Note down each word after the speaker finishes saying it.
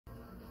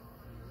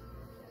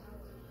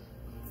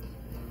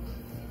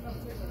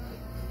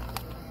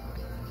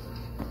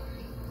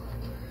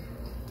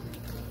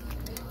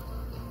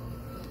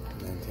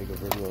the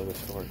video in the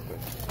store quick.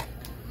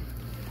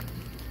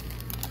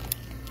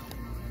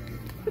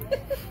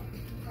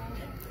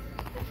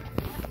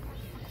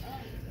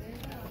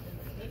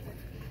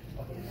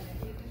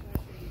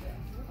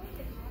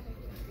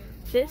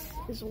 This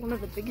is one of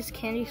the biggest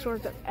candy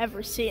stores I've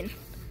ever seen.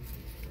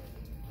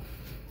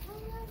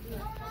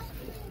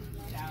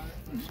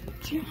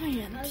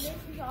 Giant.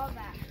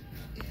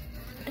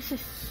 This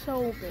is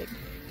so big.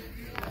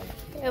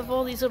 They have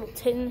all these little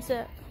tins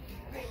that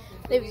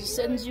they have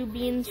senzu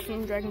beans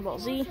from Dragon Ball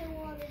Z,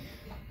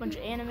 a bunch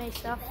of anime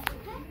stuff,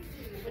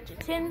 a bunch of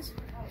tins.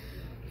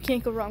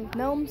 Can't go wrong with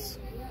gnomes.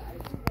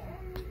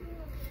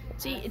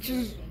 See, it's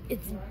a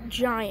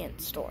giant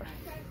store.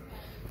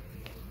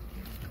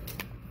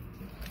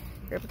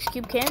 Rubik's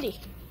Cube candy.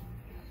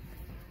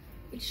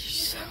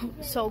 It's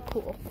so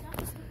cool.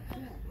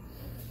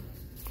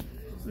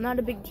 I'm not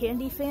a big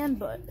candy fan,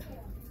 but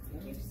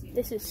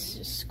this is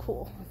just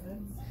cool.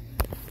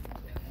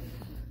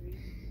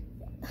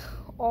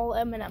 All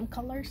M&M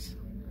colors.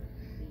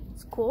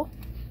 It's cool.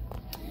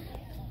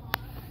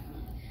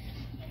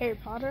 Harry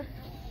Potter.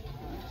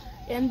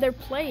 And they're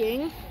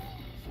playing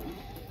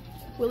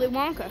Willy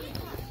Wonka.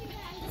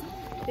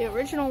 The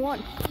original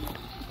one.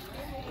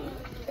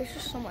 There's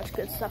just so much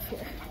good stuff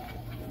here.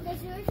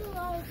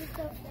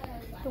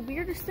 The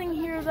weirdest thing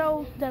here,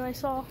 though, that I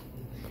saw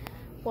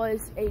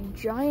was a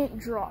giant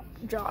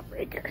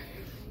jawbreaker.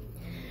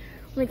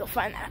 Let me go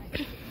find that.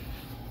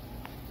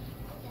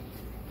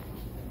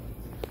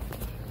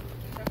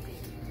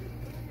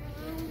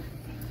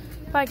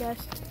 Bye,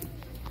 guys.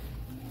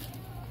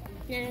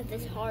 None of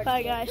this hard.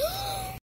 Bye, guys.